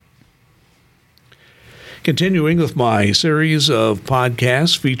Continuing with my series of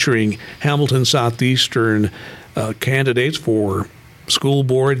podcasts featuring Hamilton Southeastern candidates for school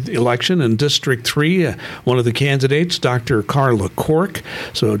board election in District 3. One of the candidates, Dr. Carla Cork.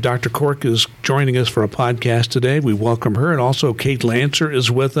 So Dr. Cork is joining us for a podcast today. We welcome her. And also Kate Lancer is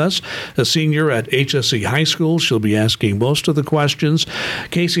with us, a senior at HSE High School. She'll be asking most of the questions.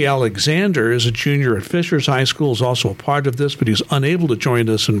 Casey Alexander is a junior at Fishers High School, is also a part of this, but he's unable to join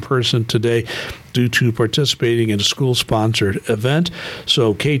us in person today due to participating in a school-sponsored event.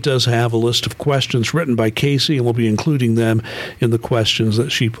 So Kate does have a list of questions written by Casey, and we'll be including them in the questions that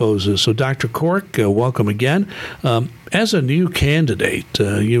she poses. So Dr. Cork, welcome again. As a new candidate,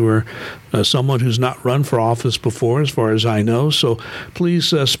 you were someone who's not run for office before, as far as I know. So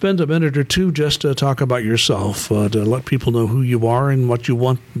please spend a minute or two just to talk about yourself, to let people know who you are and what you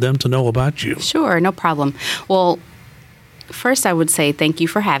want them to know about you. Sure, no problem. Well, first, I would say thank you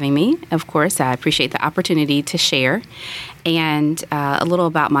for having me. Of course, I appreciate the opportunity to share. And a little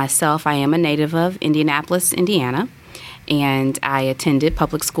about myself. I am a native of Indianapolis, Indiana, and I attended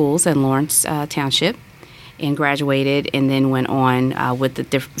public schools in Lawrence Township and graduated and then went on with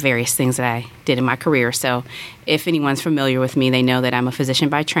the various things that I did in my career. So if anyone's familiar with me, they know that I'm a physician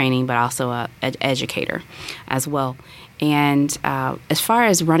by training, but also an educator as well. And as far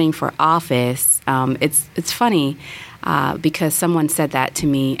as running for office, it's funny. Because someone said that to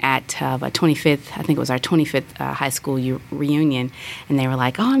me at a 25th, I think it was our 25th high school reunion, and they were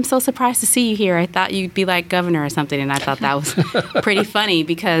like, "Oh, I'm so surprised to see you here. I thought you'd be like governor or something," and I thought that was pretty funny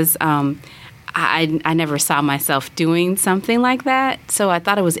because I never saw myself doing something like that. So I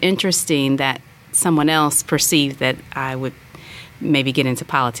thought it was interesting that someone else perceived that I would maybe get into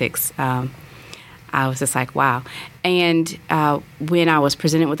politics. I was just like, wow. And when I was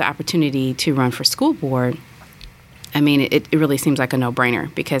presented with the opportunity to run for school board, I mean, it really seems like a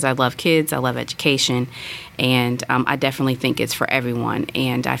no-brainer because I love kids, I love education, and I definitely think it's for everyone.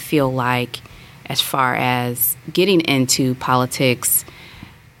 And I feel like as far as getting into politics,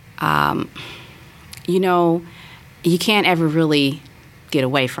 you can't ever really get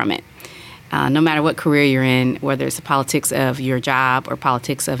away from it. No matter what career you're in, whether it's the politics of your job or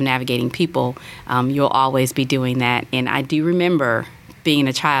politics of navigating people, you'll always be doing that. And I do remember being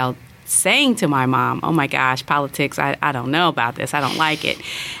a child saying to my mom, "Oh my gosh, politics, I don't know about this. I don't like it."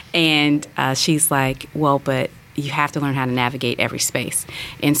 And she's like, "Well, but you have to learn how to navigate every space."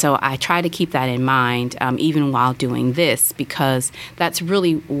 And so I try to keep that in mind even while doing this because that's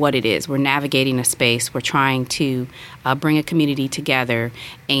really what it is. We're navigating a space. We're trying to bring a community together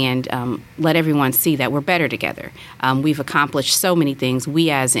and let everyone see that we're better together. We've accomplished so many things.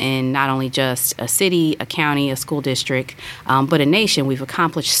 We as in not only just a city, a county, a school district, but a nation. We've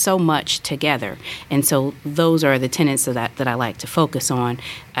accomplished so much together. And so those are the tenets of that I like to focus on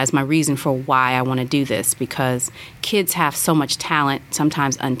as my reason for why I want to do this because kids have so much talent,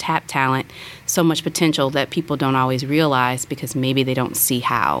 sometimes untapped talent, so much potential that people don't always realize because maybe they don't see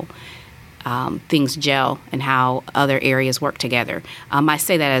how things gel and how other areas work together. I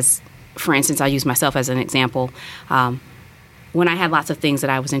say that as, for instance, I'll use myself as an example. When I had lots of things that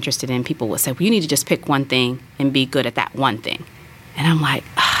I was interested in, people would say, well, you need to just pick one thing and be good at that one thing. And I'm like,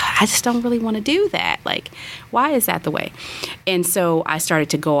 I just don't really want to do that. Like, why is that the way? And so I started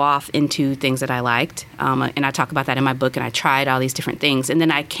to go off into things that I liked. And I talk about that in my book. And I tried all these different things. And then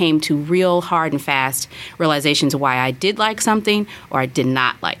I came to real hard and fast realizations of why I did like something or I did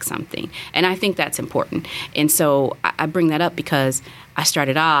not like something. And I think that's important. And so I bring that up because I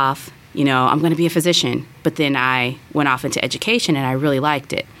started off, I'm going to be a physician. But then I went off into education and I really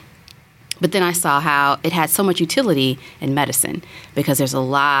liked it. But then I saw how it had so much utility in medicine because there's a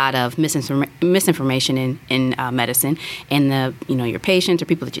lot of misinformation in medicine. And your patients or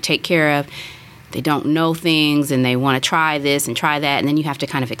people that you take care of, they don't know things and they want to try this and try that. And then you have to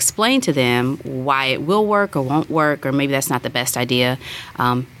kind of explain to them why it will work or won't work, or maybe that's not the best idea.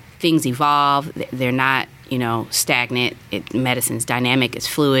 Things evolve. They're not, stagnant. Medicine's dynamic. It's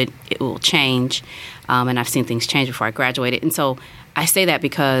fluid. It will change. And I've seen things change before I graduated. And so I say that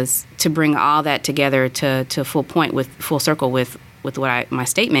because to bring all that together to full circle with my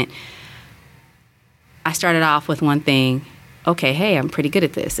statement, I started off with one thing. Okay, hey, I'm pretty good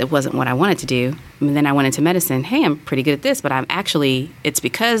at this. It wasn't what I wanted to do. And then I went into medicine. Hey, I'm pretty good at this, but it's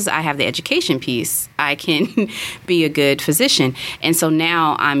because I have the education piece, I can be a good physician. And so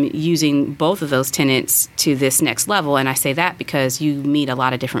now I'm using both of those tenets to this next level. And I say that because you meet a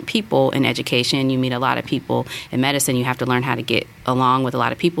lot of different people in education. You meet a lot of people in medicine. You have to learn how to get along with a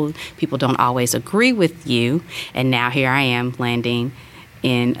lot of people. People don't always agree with you. And now here I am landing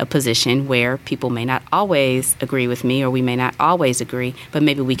in a position where people may not always agree with me, or we may not always agree, but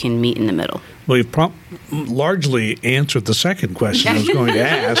maybe we can meet in the middle. Well, you've largely answered the second question I was going to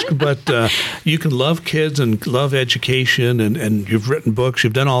ask, but you can love kids and love education, and you've written books,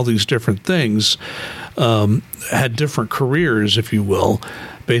 you've done all these different things, had different careers, if you will,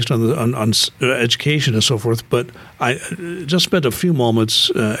 based on education and so forth. But I just spent a few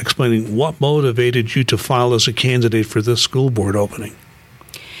moments explaining what motivated you to file as a candidate for this school board opening.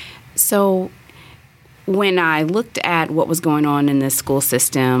 So when I looked at what was going on in the school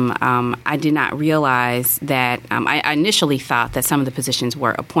system, I did not realize that I initially thought that some of the positions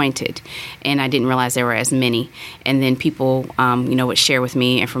were appointed, and I didn't realize there were as many. And then people, would share with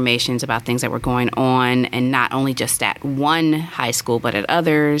me information about things that were going on, and not only just at one high school, but at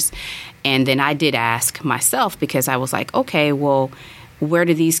others. And then I did ask myself, because I was like, okay, well, where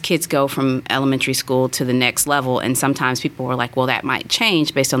do these kids go from elementary school to the next level? And sometimes people were like, well, that might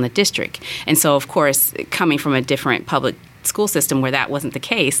change based on the district. And so, of course, coming from a different public school system where that wasn't the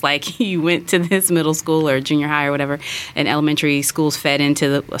case, like you went to this middle school or junior high or whatever, and elementary schools fed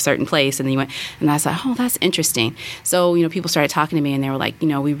into a certain place, and then you went, and I was like, oh, that's interesting. So, people started talking to me, and they were like,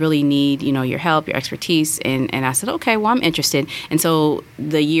 we really need, your help, your expertise. And I said, okay, well, I'm interested. And so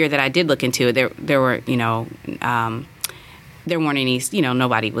the year that I did look into it, there were, there weren't any,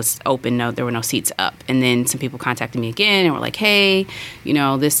 nobody was open. No, there were no seats up. And then some people contacted me again and were like, hey,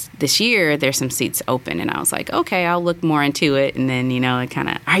 this year there's some seats open. And I was like, okay, I'll look more into it. And then, it kind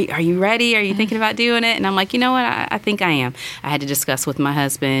of, are you ready? Are you thinking about doing it? And I'm like, you know what? I think I am. I had to discuss with my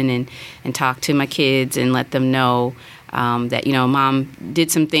husband and talk to my kids and let them know that, Mom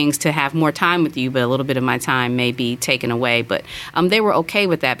did some things to have more time with you, but a little bit of my time may be taken away. But they were okay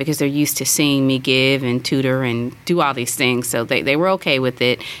with that because they're used to seeing me give and tutor and do all these things. So they were okay with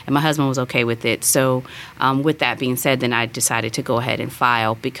it, and my husband was okay with it. So with that being said, then I decided to go ahead and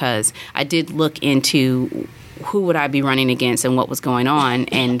file, because I did look into who would I be running against and what was going on.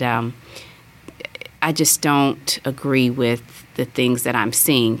 And I just don't agree with the things that I'm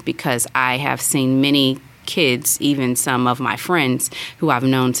seeing, because I have seen many kids, even some of my friends who I've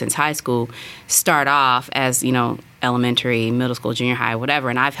known since high school, start off as, elementary, middle school, junior high, whatever,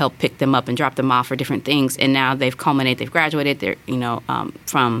 and I've helped pick them up and drop them off for different things, and now they've graduated, they're,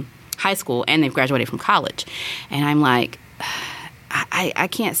 from high school, and they've graduated from college. And I'm like, I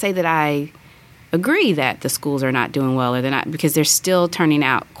can't say that I agree that the schools are not doing well, or they're not, because they're still turning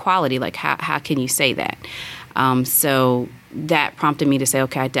out quality. Like, how can you say that? So that prompted me to say,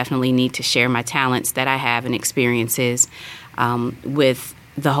 okay, I definitely need to share my talents that I have and experiences with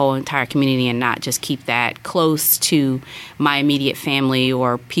the whole entire community, and not just keep that close to my immediate family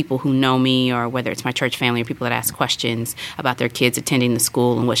or people who know me, or whether it's my church family or people that ask questions about their kids attending the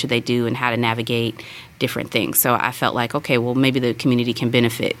school and what should they do and how to navigate different things. So I felt like, okay, well, maybe the community can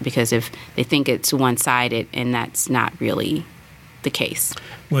benefit, because if they think it's one-sided, and that's not really the case.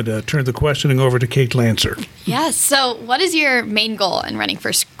 Would turn the questioning over to Kate Lancer. Yes. So what is your main goal in running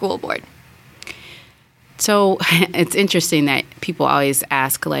for school board? So it's interesting that people always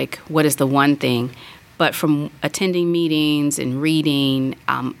ask, like, what is the one thing? But from attending meetings and reading,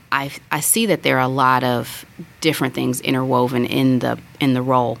 I see that there are a lot of different things interwoven in the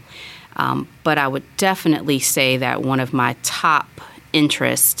role. But I would definitely say that one of my top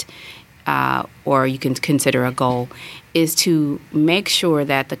interests, or you can consider a goal, is to make sure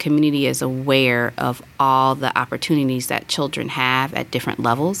that the community is aware of all the opportunities that children have at different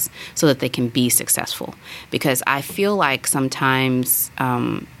levels, so that they can be successful. Because I feel like sometimes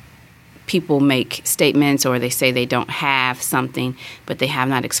people make statements, or they say they don't have something, but they have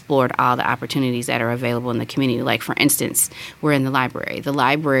not explored all the opportunities that are available in the community. Like, for instance, we're in the library. The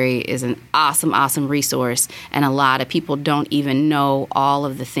library is an awesome, awesome resource, and a lot of people don't even know all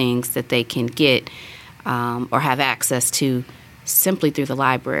of the things that they can get or have access to simply through the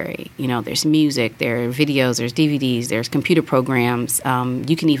library. There's music, there are videos, there's DVDs, there's computer programs.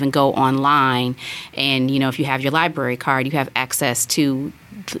 You can even go online, and, if you have your library card, you have access to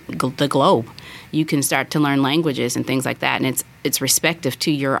the globe. You can start to learn languages and things like that, and it's respective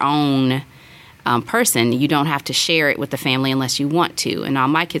to your own person. You don't have to share it with the family unless you want to. And all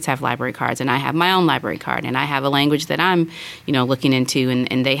my kids have library cards, and I have my own library card, and I have a language that I'm, looking into,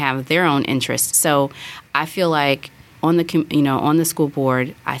 and they have their own interests. So I feel like on the school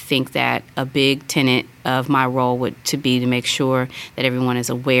board, I think that a big tenet of my role would be to make sure that everyone is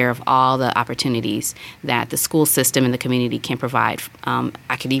aware of all the opportunities that the school system and the community can provide.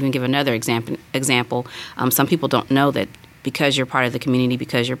 I could even give another example. Some people don't know that because you're part of the community,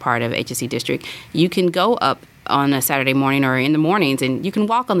 because you're part of HSC District, you can go up on a Saturday morning or in the mornings, and you can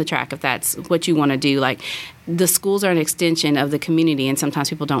walk on the track if that's what you want to do. Like, the schools are an extension of the community, and sometimes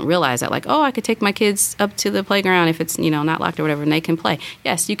people don't realize that. Like, oh, I could take my kids up to the playground if it's, not locked or whatever, and they can play.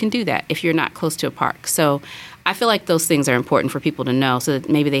 Yes, you can do that if you're not close to a park. So I feel like those things are important for people to know so that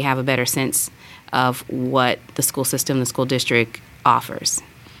maybe they have a better sense of what the school system, the school district offers.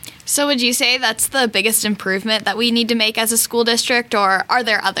 So would you say that's the biggest improvement that we need to make as a school district, or are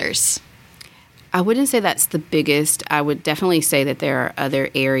there others? I wouldn't say that's the biggest. I would definitely say that there are other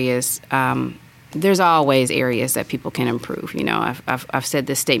areas. There's always areas that people can improve. I've said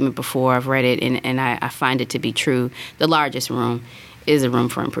this statement before. I've read it, and I find it to be true. The largest room is a room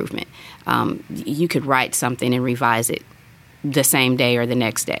for improvement. You could write something and revise it the same day or the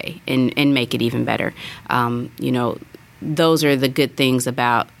next day and make it even better. Those are the good things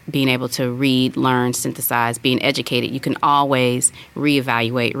about being able to read, learn, synthesize, being educated. You can always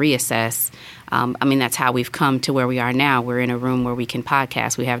reevaluate, reassess. That's how we've come to where we are now. We're in a room where we can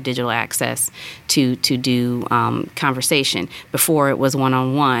podcast. We have digital access to do conversation. Before it was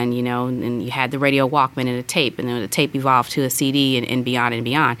one-on-one, and you had the radio Walkman and a tape, and then the tape evolved to a CD and beyond and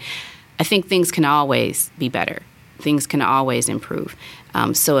beyond. I think things can always be better. Things can always improve.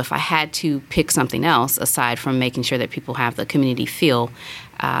 So if I had to pick something else aside from making sure that people have the community feel,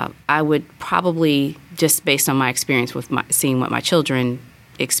 I would probably, just based on my experience with seeing what my children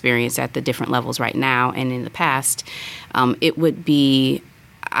experience at the different levels right now and in the past, it would be,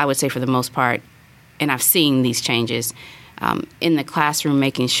 I would say for the most part, and I've seen these changes, in the classroom,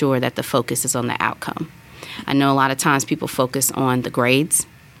 making sure that the focus is on the outcome. I know a lot of times people focus on the grades,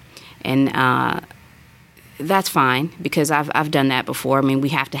 and that's fine, because I've done that before. We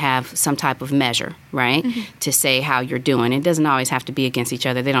have to have some type of measure, right, to say how you're doing. It doesn't always have to be against each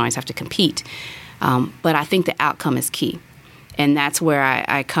other. They don't always have to compete. But I think the outcome is key. And that's where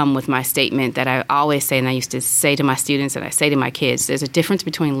I come with my statement that I always say, and I used to say to my students and I say to my kids, there's a difference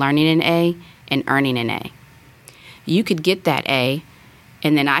between learning an A and earning an A. You could get that A,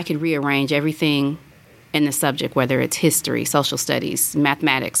 and then I could rearrange everything in the subject, whether it's history, social studies,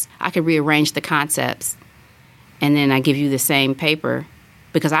 mathematics. I could rearrange the concepts, and then I give you the same paper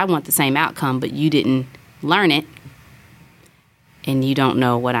because I want the same outcome, but you didn't learn it, and you don't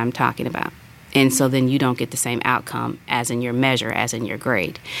know what I'm talking about. And so then you don't get the same outcome as in your measure, as in your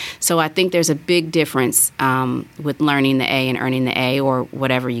grade. So I think there's a big difference with learning the A and earning the A, or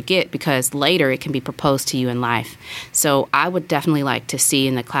whatever you get, because later it can be proposed to you in life. So I would definitely like to see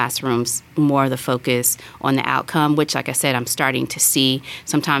in the classrooms more of the focus on the outcome, which, like I said, I'm starting to see.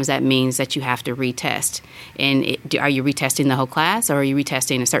 Sometimes that means that you have to retest. And are you retesting the whole class, or are you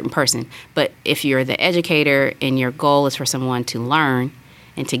retesting a certain person? But if you're the educator and your goal is for someone to learn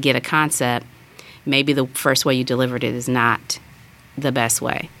and to get a concept, maybe the first way you delivered it is not the best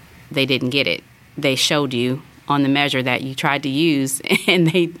way. They didn't get it. They showed you on the measure that you tried to use, and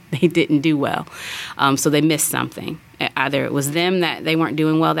they didn't do well. So they missed something. Either it was them that they weren't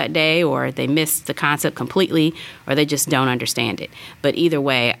doing well that day, or they missed the concept completely, or they just don't understand it. But either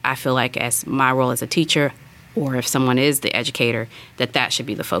way, I feel like as my role as a teacher, or if someone is the educator, that should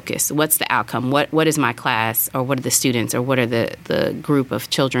be the focus. What's the outcome? What is my class, or what are the students, or what are the group of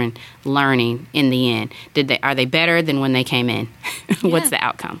children learning in the end? Are they better than when they came in? What's the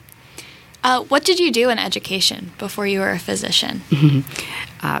outcome? What did you do in education before you were a physician?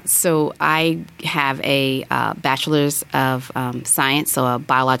 So I have a bachelor's of science, so a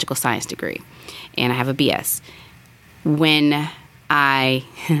biological science degree, and I have a BS. When I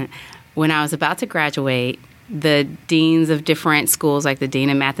was about to graduate, the deans of different schools, like the dean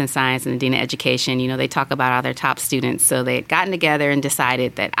of math and science and the dean of education, they talk about all their top students. So they had gotten together and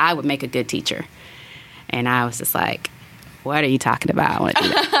decided that I would make a good teacher. And I was just like, what are you talking about? I want to do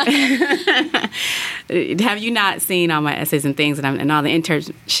that. Have you not seen all my essays and things and all the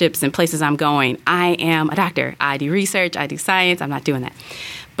internships and places I'm going? I am a doctor. I do research. I do science. I'm not doing that.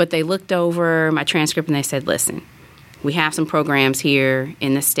 But they looked over my transcript and they said, listen, we have some programs here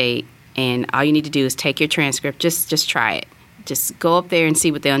in the state, and all you need to do is take your transcript. Just try it. Just go up there and see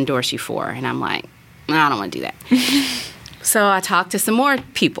what they'll endorse you for. And I'm like, I don't want to do that. So I talked to some more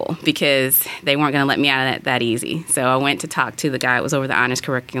people because they weren't going to let me out of that easy. So I went to talk to the guy that was over the honors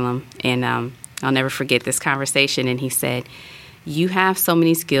curriculum, and I'll never forget this conversation. And he said, you have so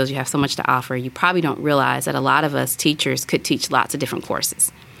many skills. You have so much to offer. You probably don't realize that a lot of us teachers could teach lots of different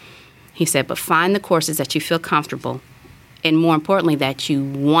courses. He said, but find the courses that you feel comfortable and, more importantly, that you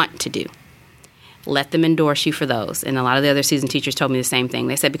want to do. Let them endorse you for those. And a lot of the other seasoned teachers told me the same thing.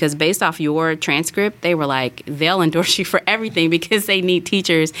 They said, because based off your transcript, they were like, they'll endorse you for everything because they need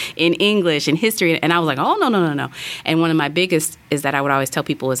teachers in English and history. And I was like, oh, no. And one of my biggest is that I would always tell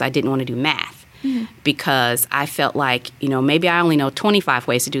people is I didn't want to do math. because I felt like, maybe I only know 25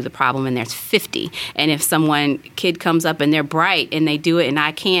 ways to do the problem and there's 50. And if kid comes up and they're bright and they do it and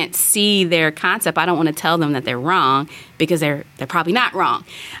I can't see their concept, I don't want to tell them that they're wrong because they're probably not wrong.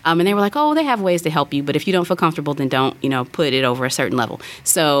 And they were like, oh, they have ways to help you, but if you don't feel comfortable, then don't, put it over a certain level.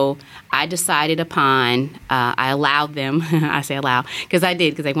 So I decided upon, I allowed them, I say allow, because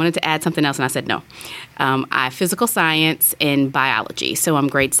they wanted to add something else and I said no. I have physical science and biology, so I'm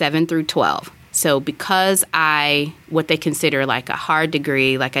grade 7 through 12. So because what they consider like a hard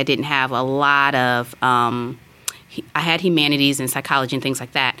degree, like I didn't have a lot of, I had humanities and psychology and things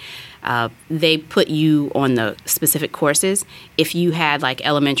like that, they put you on the specific courses. If you had like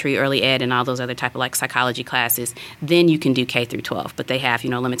elementary, early ed, and all those other type of like psychology classes, then you can do K through 12, but they have,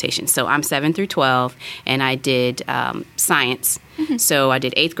 limitations. So I'm 7 through 12, and I did science. Mm-hmm. So I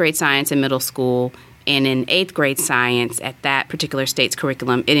did 8th grade science in middle school. And in 8th grade science, at that particular state's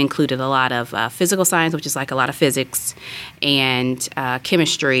curriculum, it included a lot of physical science, which is like a lot of physics, and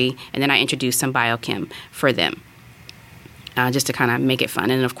chemistry, and then I introduced some biochem for them, just to kind of make it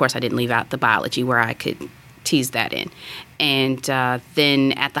fun. And, of course, I didn't leave out the biology where I could tease that in. And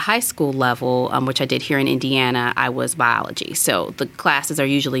then at the high school level, which I did here in Indiana, I was biology. So the classes are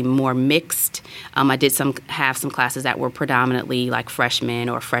usually more mixed. I did have some classes that were predominantly like freshmen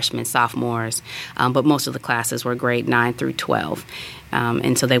or sophomores, but most of the classes were grade 9 through 12.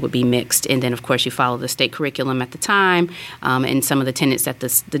 And so they would be mixed. And then, of course, you follow the state curriculum at the time and some of the tenets that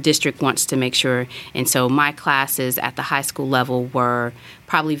the district wants to make sure. And so my classes at the high school level were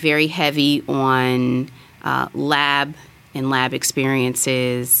probably very heavy on lab and lab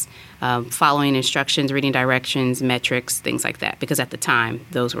experiences, following instructions, reading directions, metrics, things like that, because at the time,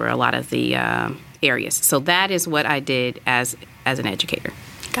 those were a lot of the areas. So that is what I did as an educator.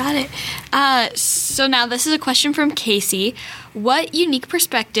 Got it. So now this is a question from Casey. What unique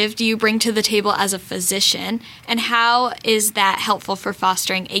perspective do you bring to the table as a physician, and how is that helpful for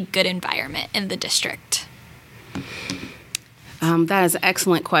fostering a good environment in the district? That is an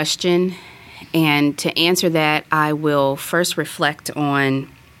excellent question. And to answer that, I will first reflect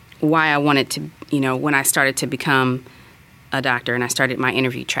on why I wanted to, when I started to become a doctor and I started my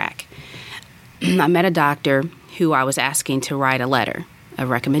interview track. I met a doctor who I was asking to write a letter of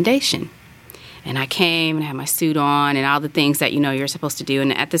recommendation. And I came and had my suit on and all the things that, you're supposed to do.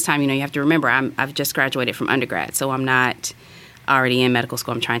 And at this time, you have to remember, I've just graduated from undergrad, so I'm not already in medical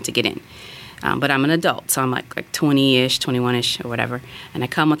school. I'm trying to get in. But I'm an adult, so I'm like 20-ish, 21-ish, or whatever. And I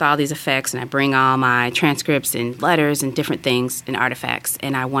come with all these effects, and I bring all my transcripts and letters and different things and artifacts,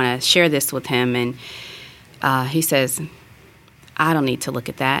 and I want to share this with him. And he says, I don't need to look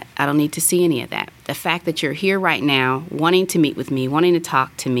at that. I don't need to see any of that. The fact that you're here right now, wanting to meet with me, wanting to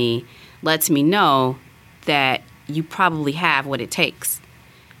talk to me, lets me know that you probably have what it takes.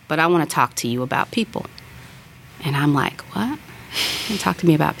 But I want to talk to you about people. And I'm like, what? You talk to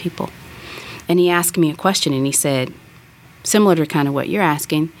me about people? And he asked me a question, and he said, similar to kind of what you're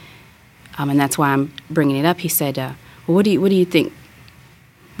asking, and that's why I'm bringing it up. He said, well, what do you think?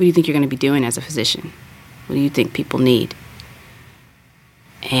 What do you think you're going to be doing as a physician? What do you think people need?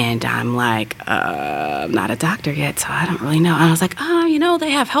 And I'm like, I'm not a doctor yet, so I don't really know. And I was like,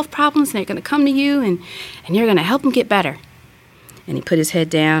 they have health problems, and they're going to come to you, and you're going to help them get better. And he put his head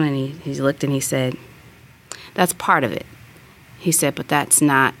down, and he looked, and he said, that's part of it. He said, but that's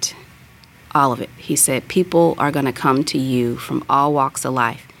not all of it. He said, people are going to come to you from all walks of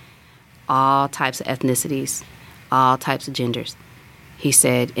life, all types of ethnicities, all types of genders. He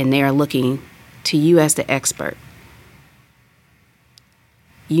said, and they are looking to you as the expert.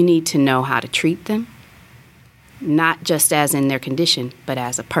 You need to know how to treat them, not just as in their condition, but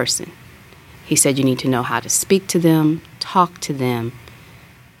as a person. He said you need to know how to speak to them, talk to them,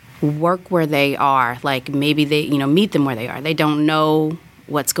 work where they are. Like maybe they, meet them where they are. They don't know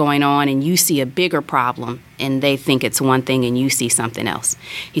what's going on, and you see a bigger problem, and they think it's one thing, and you see something else.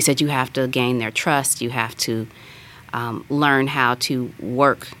 He said you have to gain their trust. You have to learn how to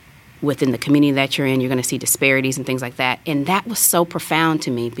work within the community that you're in. You're going to see disparities and things like that. And that was so profound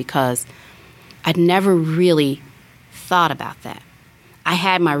to me because I'd never really thought about that. I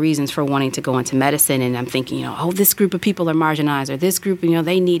had my reasons for wanting to go into medicine, and I'm thinking, this group of people are marginalized, or this group,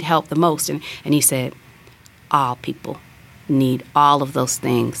 they need help the most. And he said, all people need all of those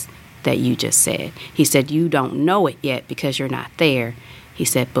things that you just said. He said, you don't know it yet because you're not there. He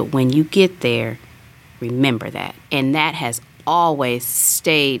said, but when you get there, remember that. And that has always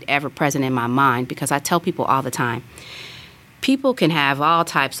stayed ever present in my mind because I tell people all the time, people can have all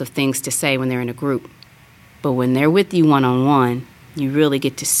types of things to say when they're in a group, but when they're with you one-on-one, you really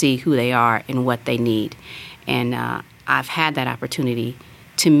get to see who they are and what they need. And I've had that opportunity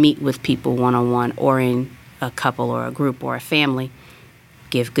to meet with people one-on-one or in a couple or a group or a family.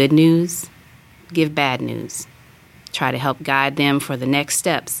 Give good news, give bad news. Try to help guide them for the next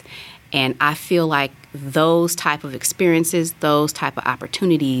steps. And I feel like those type of experiences, those type of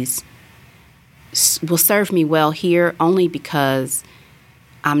opportunities will serve me well here only because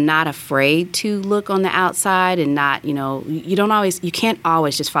I'm not afraid to look on the outside and not, you can't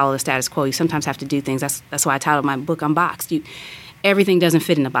always just follow the status quo. You sometimes have to do things. That's why I titled my book Unboxed. Everything doesn't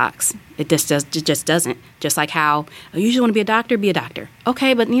fit in a box. It just doesn't. Just like how you usually want to be a doctor, be a doctor.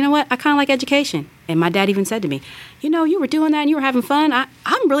 Okay, but you know what? I kind of like education. And my dad even said to me, you were doing that and you were having fun.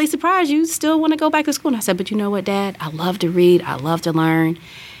 I'm really surprised you still want to go back to school. And I said, but you know what, Dad? I love to read. I love to learn.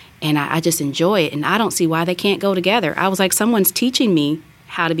 And I just enjoy it. And I don't see why they can't go together. I was like, someone's teaching me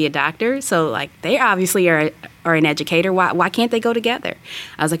how to be a doctor. So, like, they obviously are an educator. Why can't they go together?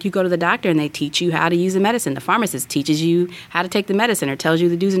 I was like, you go to the doctor and they teach you how to use the medicine. The pharmacist teaches you how to take the medicine or tells you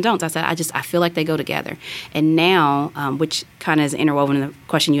the do's and don'ts. I said, I feel like they go together. And now, which kind of is interwoven in the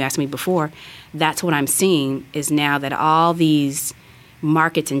question you asked me before, that's what I'm seeing is now that all these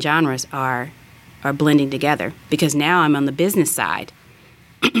markets and genres are blending together. Because now I'm on the business side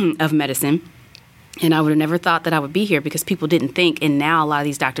of medicine. And I would have never thought that I would be here because people didn't think. And now a lot of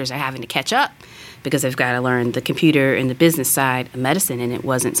these doctors are having to catch up because they've got to learn the computer and the business side of medicine. And it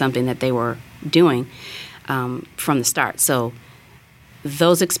wasn't something that they were doing from the start. So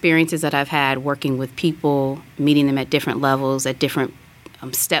those experiences that I've had working with people, meeting them at different levels, at different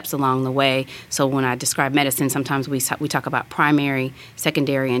steps along the way. So when I describe medicine, sometimes we talk about primary,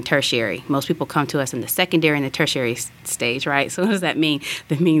 secondary, and tertiary. Most people come to us in the secondary and the tertiary stage, right? So what does that mean?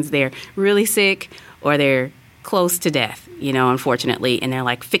 That means they're really sick or they're close to death, unfortunately, and they're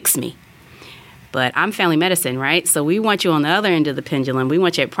like, fix me. But I'm family medicine, right? So we want you on the other end of the pendulum. We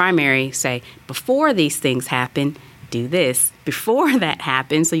want you at primary, say, before these things happen, do this. Before that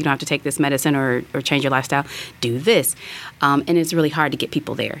happens, so you don't have to take this medicine or change your lifestyle, do this. And it's really hard to get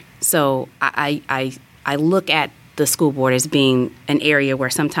people there. So I look at the school board as being an area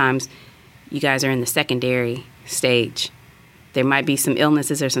where sometimes you guys are in the secondary stage. There might be some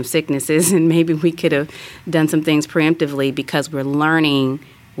illnesses or some sicknesses, and maybe we could have done some things preemptively because we're learning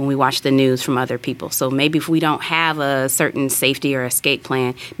when we watch the news from other people. So maybe if we don't have a certain safety or escape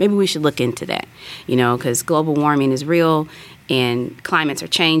plan, maybe we should look into that, because global warming is real and climates are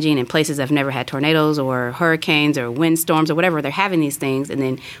changing and places have never had tornadoes or hurricanes or windstorms or whatever. They're having these things. And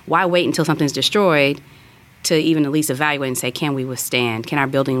then why wait until something's destroyed to even at least evaluate and say, can our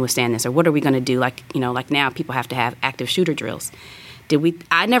building withstand this? Or what are we going to do? Like now people have to have active shooter drills.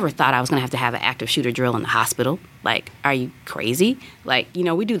 I never thought I was going to have an active shooter drill in the hospital. Like, are you crazy? Like,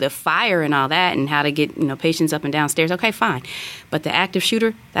 we do the fire and all that and how to get, patients up and down stairs. Okay, fine. But the active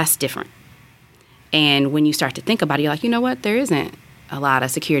shooter, that's different. And when you start to think about it, you're like, you know what? There isn't a lot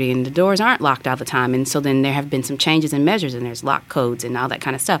of security and the doors aren't locked all the time. And so then there have been some changes in measures and there's lock codes and all that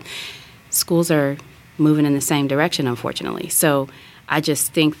kind of stuff. Schools are moving in the same direction, unfortunately. So I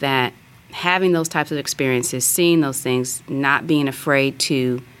just think that having those types of experiences, seeing those things, not being afraid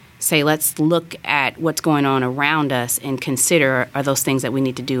to say, let's look at what's going on around us and consider are those things that we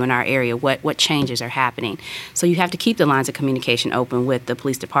need to do in our area, what changes are happening. So you have to keep the lines of communication open with the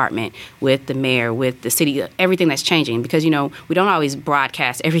police department, with the mayor, with the city, everything that's changing. Because, we don't always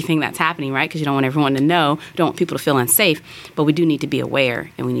broadcast everything that's happening, right? Because you don't want everyone to know, you don't want people to feel unsafe. But we do need to be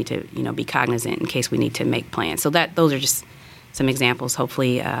aware and we need to, be cognizant in case we need to make plans. So those are just some examples,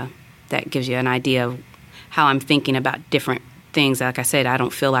 hopefully, that gives you an idea of how I'm thinking about different things. Like I said, I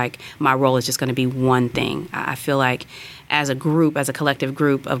don't feel like my role is just going to be one thing. I feel like as a group, as a collective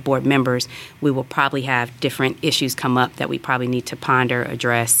group of board members, we will probably have different issues come up that we probably need to ponder,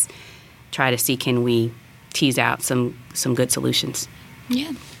 address, try to see can we tease out some good solutions.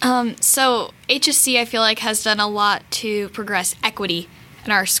 Yeah. So HSC, I feel like, has done a lot to progress equity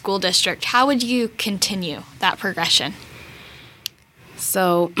in our school district. How would you continue that progression?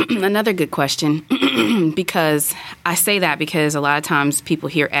 So another good question, because I say that because a lot of times people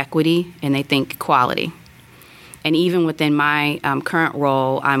hear equity and they think quality. And even within my current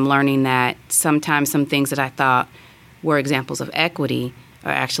role, I'm learning that sometimes some things that I thought were examples of equity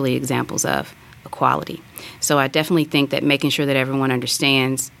are actually examples of equality. So I definitely think that making sure that everyone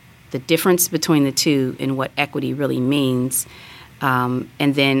understands the difference between the two and what equity really means, and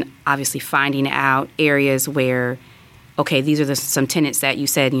then obviously finding out areas where okay, these are some tenets that you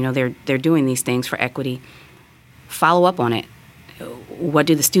said, they're doing these things for equity. Follow up on it. What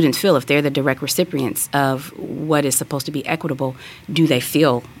do the students feel if they're the direct recipients of what is supposed to be equitable? Do they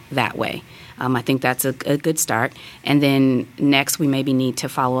feel that way? I think that's a good start. And then next, we maybe need to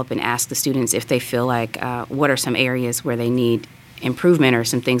follow up and ask the students if they feel like what are some areas where they need improvement or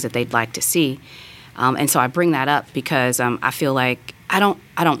some things that they'd like to see. And so I bring that up because I feel like I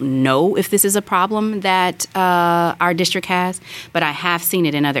don't know if this is a problem that our district has, but I have seen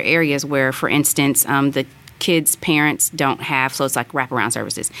it in other areas where, for instance, the kids' parents don't have, so it's like wraparound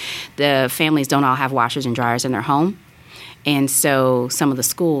services. The families don't all have washers and dryers in their home. And so some of the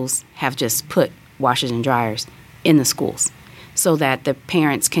schools have just put washers and dryers in the schools so that the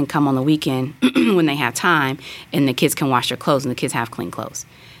parents can come on the weekend when they have time and the kids can wash their clothes and the kids have clean clothes.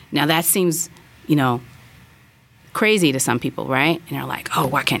 Now that seems, crazy to some people, right? And they're like, oh,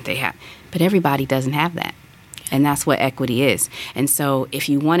 why can't they have? But everybody doesn't have that. And that's what equity is. And so if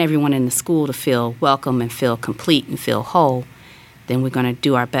you want everyone in the school to feel welcome and feel complete and feel whole, then we're going to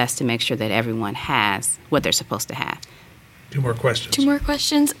do our best to make sure that everyone has what they're supposed to have. Two more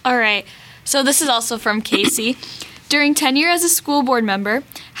questions. All right. So this is also from Casey. During tenure as a school board member,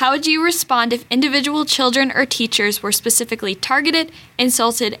 how would you respond if individual children or teachers were specifically targeted,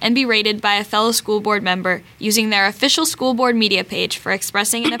 insulted, and berated by a fellow school board member using their official school board media page for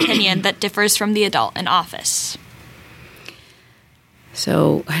expressing an opinion that differs from the adult in office?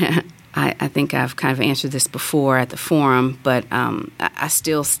 So I think I've kind of answered this before at the forum, but I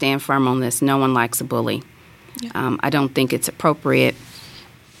still stand firm on this. No one likes a bully. Yeah. I don't think it's appropriate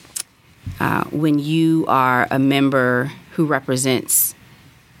when you are a member who represents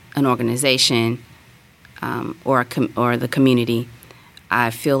an organization or the community. I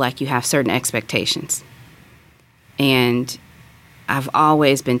feel like you have certain expectations, and I've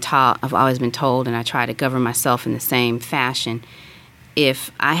always been told, and I try to govern myself in the same fashion.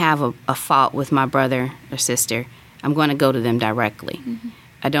 If I have a fault with my brother or sister, I'm going to go to them directly. Mm-hmm.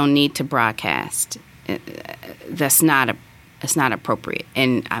 I don't need to broadcast. That's not appropriate.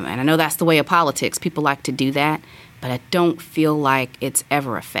 And I know that's the way of politics. People like to do that, but I don't feel like it's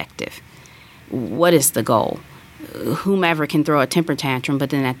ever effective. What is the goal? Whomever can throw a temper tantrum, but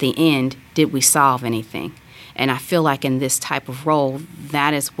then at the end, did we solve anything? And I feel like in this type of role,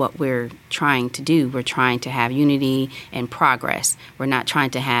 that is what we're trying to do. We're trying to have unity and progress. We're not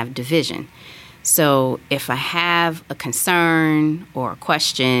trying to have division. So if I have a concern or a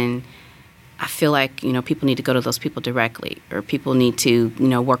question, I feel like, people need to go to those people directly, or people need to,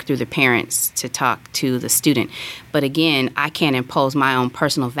 work through the parents to talk to the student. But again, I can't impose my own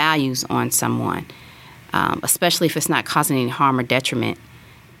personal values on someone, especially if it's not causing any harm or detriment.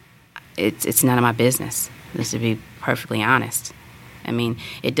 It's none of my business, just to be perfectly honest. I mean,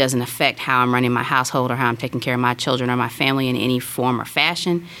 it doesn't affect how I'm running my household or how I'm taking care of my children or my family in any form or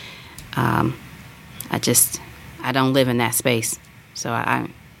fashion. I don't live in that space. So I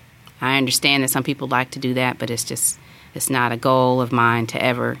understand that some people like to do that, but it's not a goal of mine to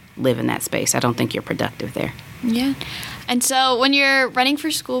ever live in that space. I don't think you're productive there. Yeah. And so when you're running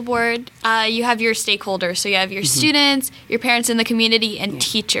for school board, you have your stakeholders. So you have your students, your parents in the community, and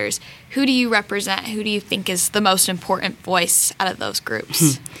teachers. Who do you represent? Who do you think is the most important voice out of those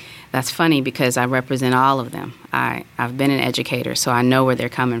groups? That's funny because I represent all of them. I've been an educator, so I know where they're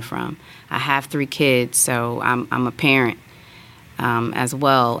coming from. I have 3 kids, so I'm a parent as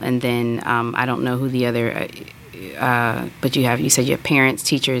well. And then I don't know who the other... but you said you have parents,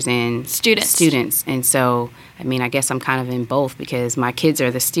 teachers, and students. And so, I guess I'm kind of in both because my kids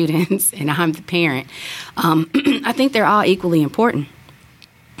are the students and I'm the parent. I think they're all equally important.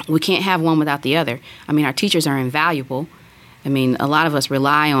 We can't have one without the other. Our teachers are invaluable. A lot of us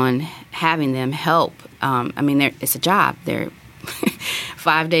rely on having them help. It's a job. They're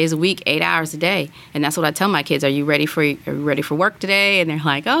 5 days a week, 8 hours a day, and that's what I tell my kids. Are you ready for work today? And they're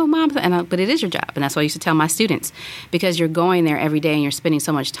like, "Oh, Mom," but it is your job, and that's what I used to tell my students, because you're going there every day and you're spending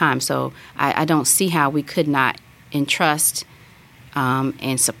so much time. So I don't see how we could not entrust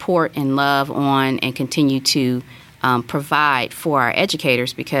and support and love on and continue to provide for our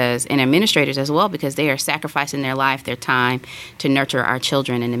educators and administrators as well, because they are sacrificing their life, their time to nurture our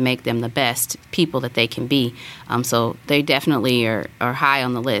children and to make them the best people that they can be. So they definitely are high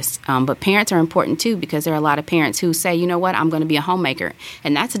on the list. But parents are important too, because there are a lot of parents who say, you know what, I'm going to be a homemaker.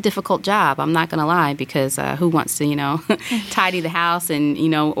 And that's a difficult job, I'm not going to lie, because who wants to, tidy the house and,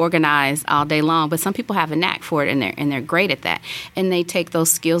 organize all day long? But some people have a knack for it, and they're great at that. And they take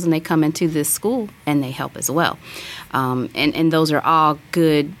those skills and they come into this school and they help as well. And those are all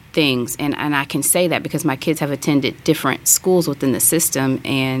good things. And I can say that because my kids have attended different schools within the system.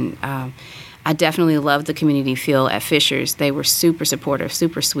 And I definitely loved the community feel at Fishers. They were super supportive,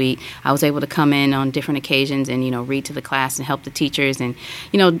 super sweet. I was able to come in on different occasions and, read to the class and help the teachers and,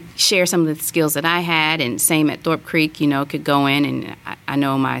 share some of the skills that I had. And same at Thorpe Creek, could go in. And I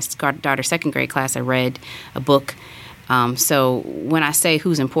know my daughter's second grade class, I read a book So when I say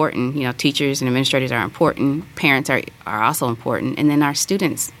who's important, teachers and administrators are important, parents are also important, and then our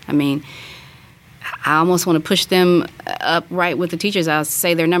students. I mean, I almost want to push them up right with the teachers. I'll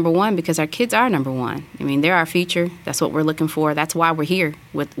say they're number one because our kids are number one. I mean, they're our future. That's what we're looking for. That's why we're here.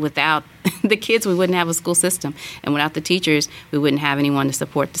 Without the kids, we wouldn't have a school system. And without the teachers, we wouldn't have anyone to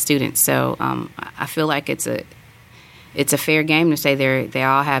support the students. So I feel like it's a fair game to say they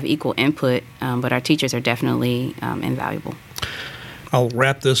all have equal input, but our teachers are definitely invaluable. I'll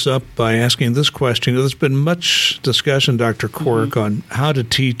wrap this up by asking this question. There's been much discussion, Dr. Quirk, on how to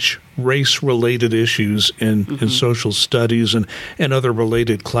teach race-related issues in social studies and other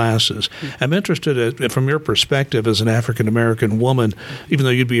related classes. I'm interested, from your perspective as an African-American woman, even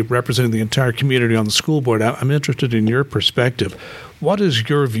though you'd be representing the entire community on the school board, I'm interested in your perspective. What is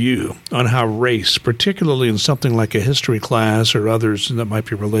your view on how race, particularly in something like a history class or others that might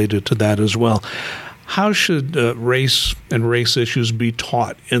be related to that as well, how should race and race issues be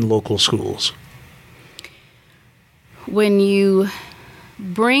taught in local schools? When you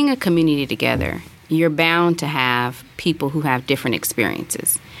bring a community together, you're bound to have people who have different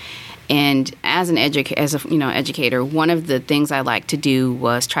experiences. And as an educator, one of the things I like to do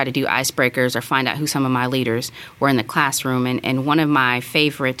was try to do icebreakers or find out who some of my leaders were in the classroom. And one of my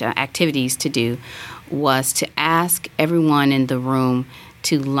favorite activities to do was to ask everyone in the room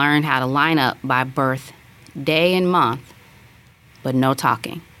to learn how to line up by birth, day and month, but no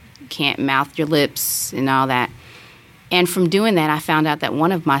talking. You can't mouth your lips and all that. And from doing that, I found out that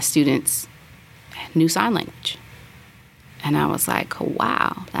one of my students knew sign language. And I was like, oh,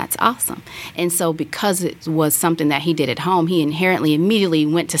 wow, that's awesome. And so because it was something that he did at home, he inherently immediately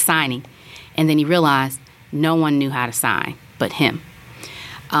went to signing. And then he realized no one knew how to sign but him.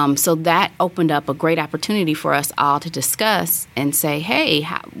 So that opened up a great opportunity for us all to discuss and say, hey,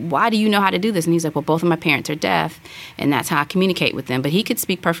 why do you know how to do this? And he's like, well, both of my parents are deaf, and that's how I communicate with them. But he could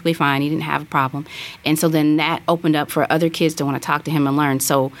speak perfectly fine. He didn't have a problem. And so then that opened up for other kids to want to talk to him and learn.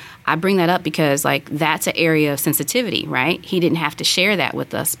 So I bring that up because, that's an area of sensitivity, right? He didn't have to share that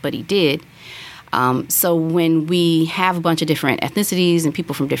with us, but he did. So when we have a bunch of different ethnicities and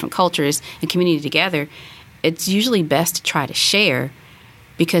people from different cultures and community together, it's usually best to try to share,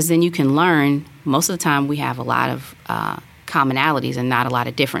 because then you can learn. Most of the time we have a lot of commonalities and not a lot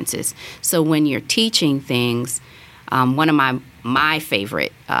of differences. So when you're teaching things, one of my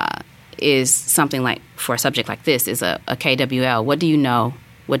favorite is something like, for a subject like this, is a KWL. What do you know?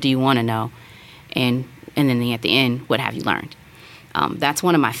 What do you want to know? And then at the end, what have you learned? That's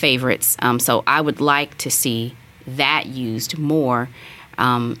one of my favorites. So I would like to see that used more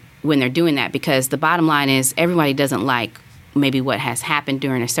when they're doing that, because the bottom line is everybody doesn't like maybe what has happened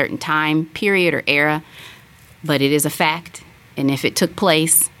during a certain time period or era, but it is a fact. And if it took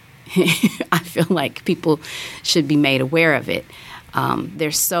place, I feel like people should be made aware of it.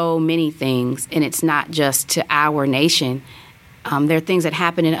 There's so many things, and it's not just to our nation. There are things that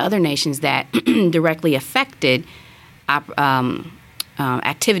happen in other nations that directly affected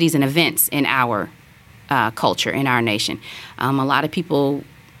activities and events in our culture, in our nation. A lot of people,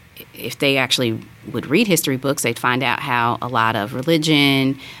 if they actually would read history books, they'd find out how a lot of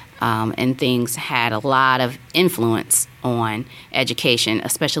religion and things had a lot of influence on education,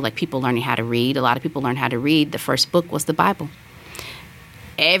 especially like people learning how to read. A lot of people learned how to read. The first book was the Bible.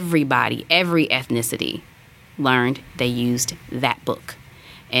 Everybody, every ethnicity learned they used that book.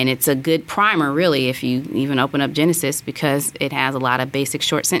 And it's a good primer, really, if you even open up Genesis, because it has a lot of basic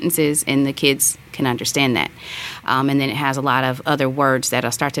short sentences, and the kids can understand that. And then it has a lot of other words that'll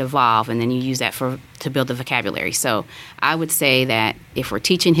start to evolve, and then you use that to build the vocabulary. So I would say that if we're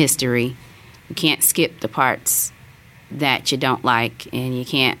teaching history, you can't skip the parts that you don't like, and you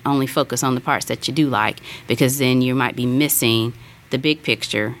can't only focus on the parts that you do like, because then you might be missing the big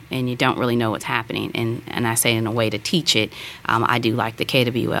picture, and you don't really know what's happening. And I say in a way to teach it, I do like the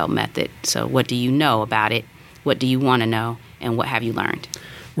KWL method. So what do you know about it? What do you want to know? And what have you learned?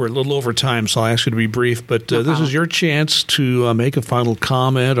 We're a little over time, so I'll ask you to be brief, but this is your chance to make a final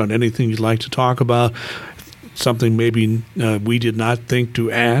comment on anything you'd like to talk about, something maybe we did not think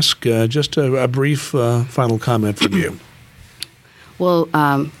to ask. Just a brief final comment from you. Well,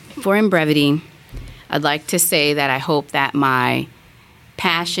 for in brevity, I'd like to say that I hope that my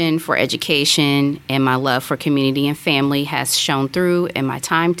passion for education and my love for community and family has shown through in my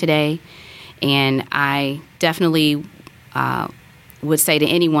time today. And I definitely would say to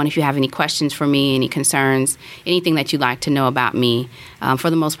anyone, if you have any questions for me, any concerns, anything that you'd like to know about me,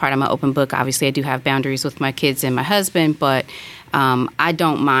 for the most part, I'm an open book. Obviously, I do have boundaries with my kids and my husband, but I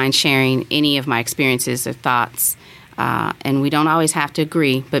don't mind sharing any of my experiences or thoughts And we don't always have to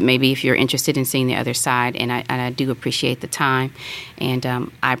agree, but maybe if you're interested in seeing the other side, and I do appreciate the time. And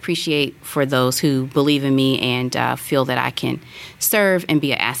I appreciate for those who believe in me and feel that I can serve and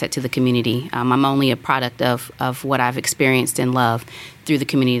be an asset to the community. I'm only a product of what I've experienced and loved through the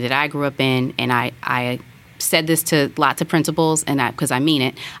community that I grew up in, and I said this to lots of principals, and because I mean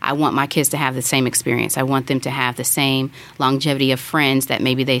it, I want my kids to have the same experience. I want them to have the same longevity of friends that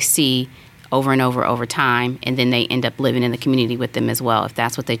maybe they see over and over time, and then they end up living in the community with them as well, if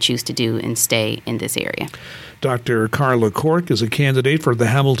that's what they choose to do and stay in this area. Dr. Carla Cork is a candidate for the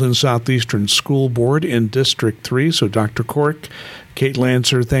Hamilton Southeastern School Board in District 3. So, Dr. Cork, Kate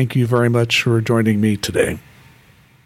Lancer, thank you very much for joining me today.